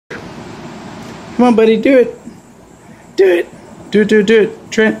Come on, buddy, do it. Do it. Do it, do it, do it,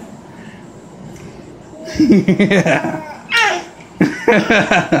 Trent.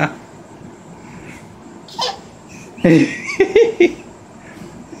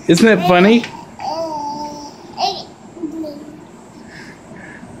 Isn't that funny?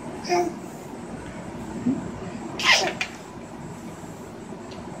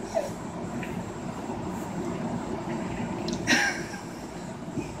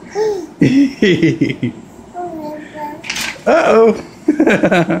 Uh-oh.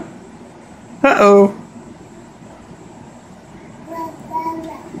 Uh-oh.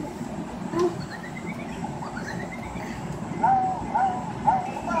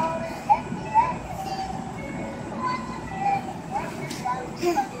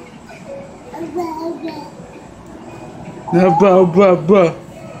 No, ba.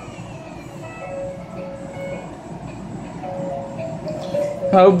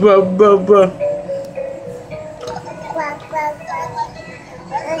 Oh, ba.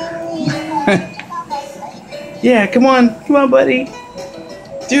 Yeah, come on, buddy.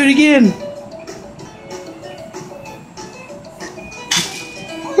 Do it again.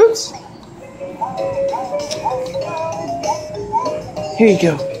 Oops. Here you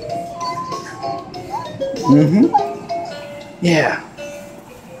go. Yeah.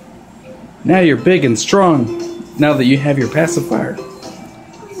 Now you're big and strong. Now that you have your pacifier.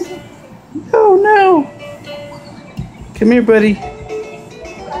 Oh no. Come here, buddy.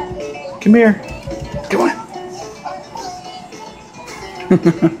 Come here. Come on.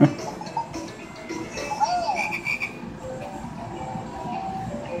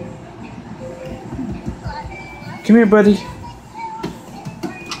 Come here, buddy.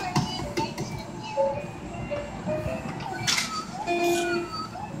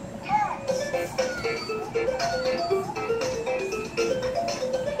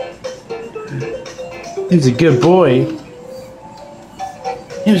 He was a good boy.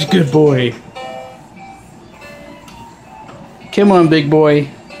 He was a good boy. Come on, big boy.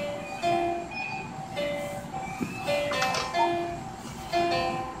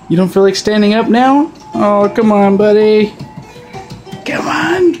 You don't feel like standing up now? Oh, come on, buddy. Come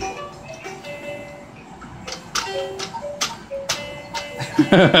on.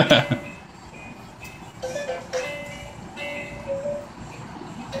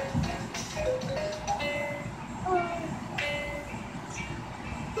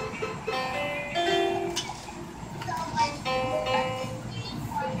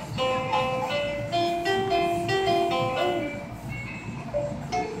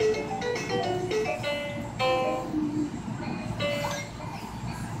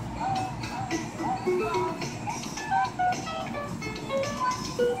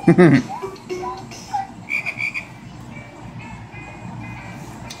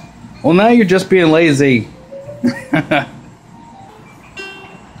 Well, now you're just being lazy. Come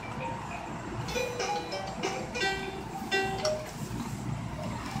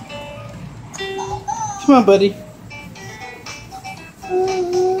on, buddy.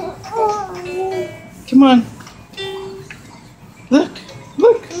 Come on. Look.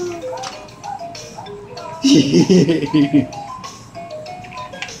 Look.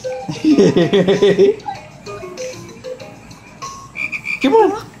 Come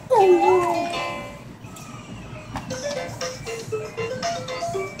on.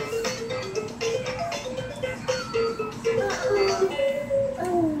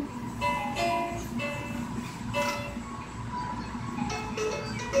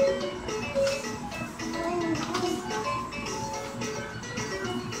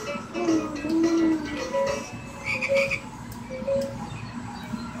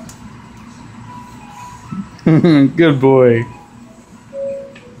 Good boy.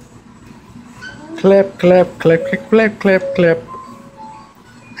 Clap, clap, clap, clap, clap, clap, clap.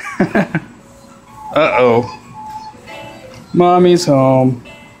 Uh-oh. Mommy's home.